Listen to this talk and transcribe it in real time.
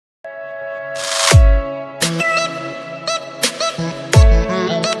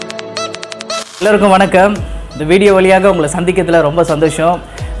எல்லாருக்கும் வணக்கம். இந்த வீடியோ வழியாக உங்களை சந்திக்கிறதுல ரொம்ப சந்தோஷம்.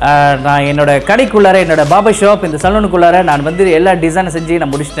 நான் என்னோட கடைக்குள்ளார, என்னோட பார்பர் ஷாப், இந்த சலூனுக்குள்ளார நான் வந்து எல்லா டிசைனை செஞ்சு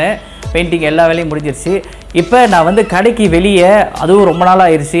நான் முடிச்சிட்டேன். பெயிண்டிங் எல்லா வேலையும் முடிஞ்சிருச்சு. இப்போ நான் வந்து கடைக்கு வெளியே, அதுவும் ரொம்ப நாளாக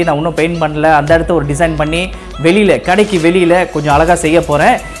ஆயிடுச்சு, நான் இன்னும் பெயிண்ட் பண்ணல. அந்த இடத்த ஒரு டிசைன் பண்ணி வெளியில், கடைக்கு வெளியில் கொஞ்சம் அழகாக செய்ய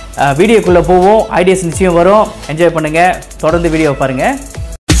போகிறேன். வீடியோக்குள்ளே போவோம். ஐடியாஸ் நிச்சயம் வரும். என்ஜாய் பண்ணுங்கள். தொடர்ந்து வீடியோ பாருங்கள்.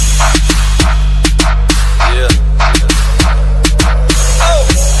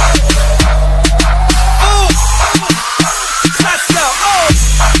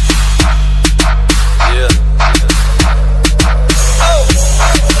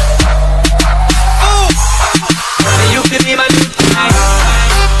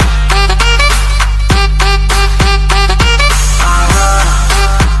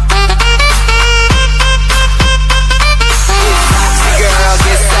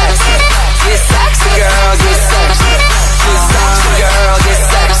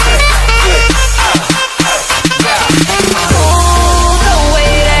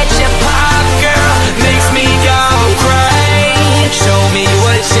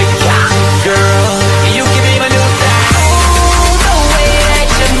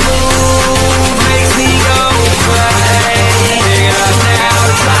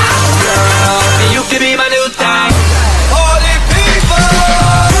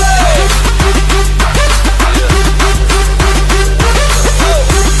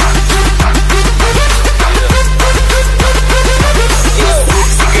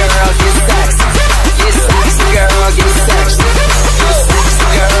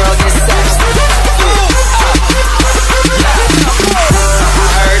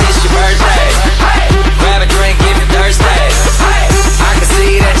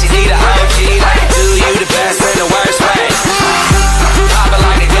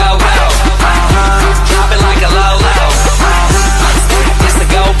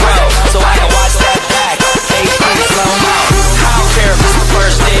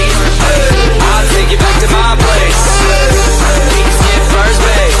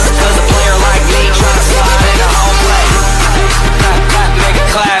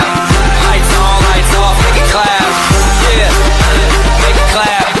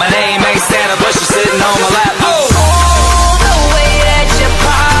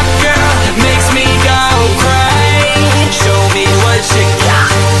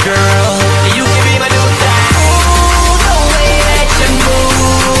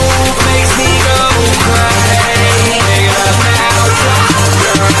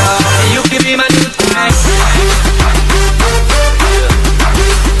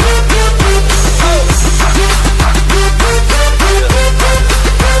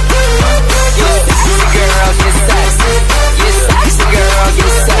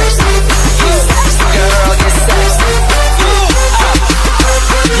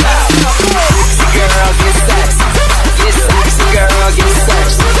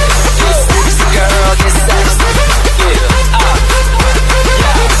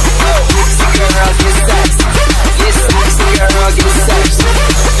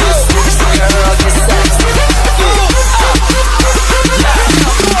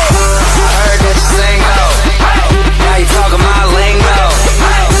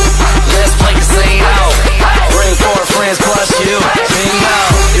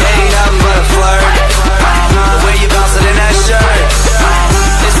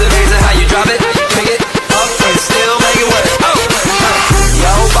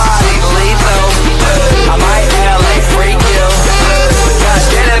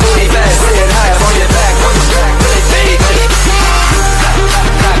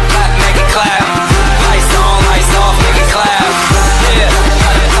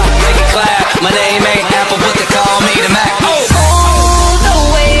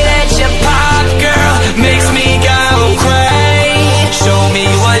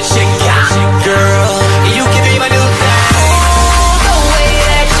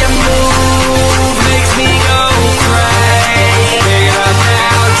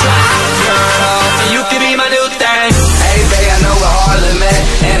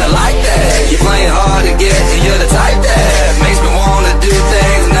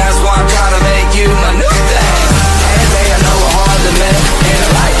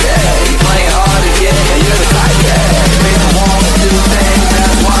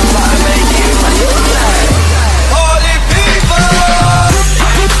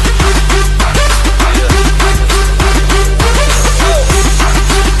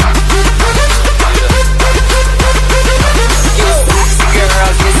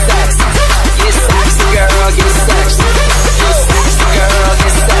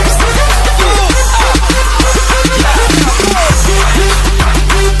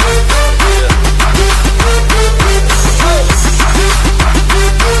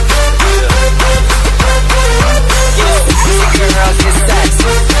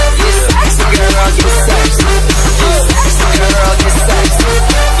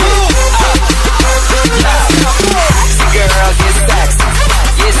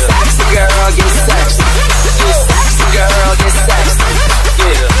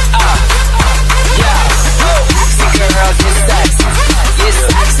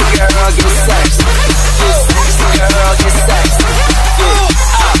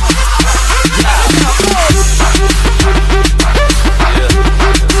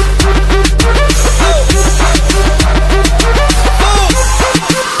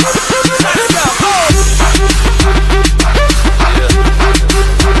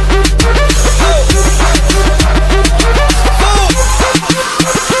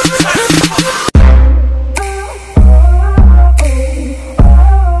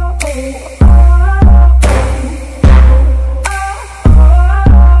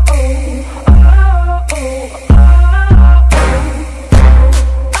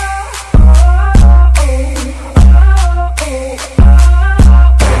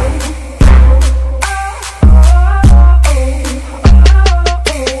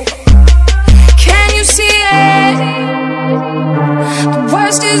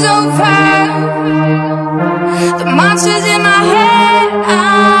 worst is over. The monsters in my head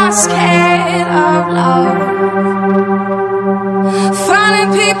are scared of love.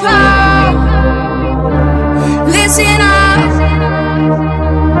 Finding people, listen up.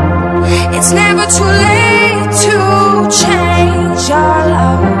 It's never too late to change your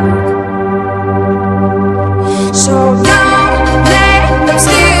love. So don't let them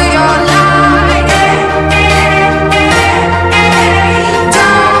steal your light.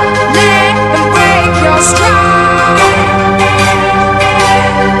 Don't let them break your stride.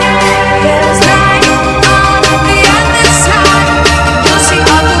 There's light on the other side. You'll see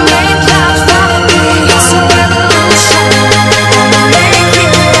all the rain clouds follow me. It's a revolution. Gonna make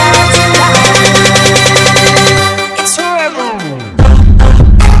it out tonight. It's a revolution.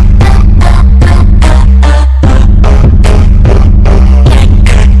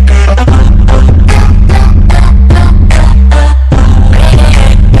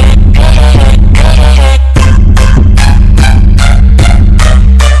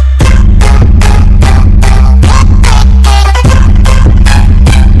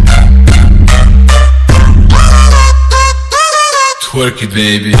 Twerk it,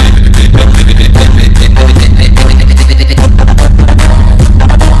 baby.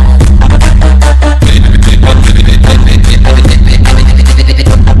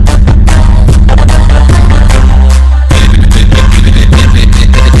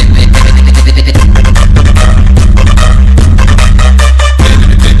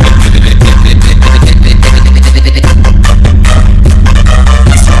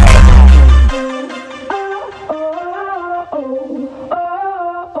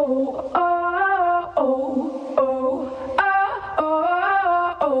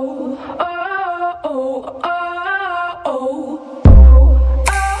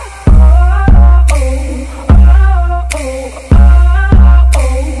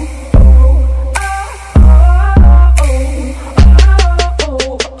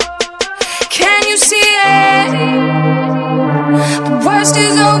 Can you see it? The worst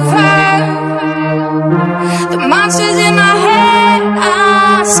is over. The monsters in my head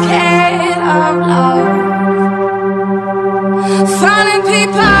are scared of love. Finding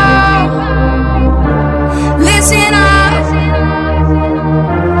people, listen up.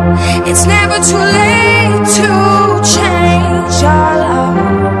 It's never too late to change your love.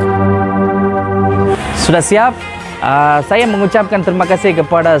 Sudah siap? Saya mengucapkan terima kasih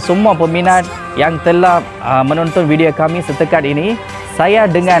kepada semua peminat yang telah menonton video kami setekat ini. Saya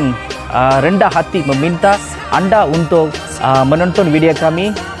dengan rendah hati meminta anda untuk menonton video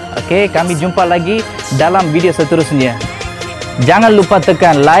kami. Okey, kami jumpa lagi dalam video seterusnya. Jangan lupa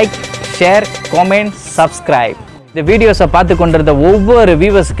tekan like, share, comment, subscribe. இந்த வீடியோஸை பார்த்து கொண்டிருந்த ஒவ்வொரு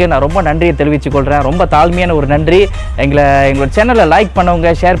வியூவர்ஸுக்கு நான் ரொம்ப நன்றியை தெரிவித்துக் கொள்கிறேன். ரொம்ப தாழ்மையான ஒரு நன்றி. எங்களோட சேனலை லைக்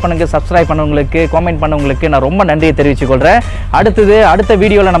பண்ணவங்க, ஷேர் பண்ணுங்கள், சப்ஸ்கிரைப் பண்ணவங்களுக்கு, காமெண்ட் பண்ணவங்களுக்கு நான் ரொம்ப நன்றியை தெரிவித்துக் கொள்கிறேன். அடுத்த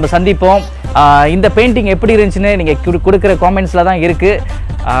வீடியோவில் நம்ம சந்திப்போம். இந்த பெயிண்டிங் எப்படி இருந்துச்சுன்னு நீங்கள் கொடுக்குற காமெண்ட்ஸில் தான் இருக்குது.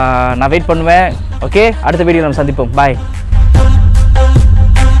 நான் வெயிட் பண்ணுவேன். ஓகே, அடுத்த வீடியோவில் நம்ம சந்திப்போம். பாய்.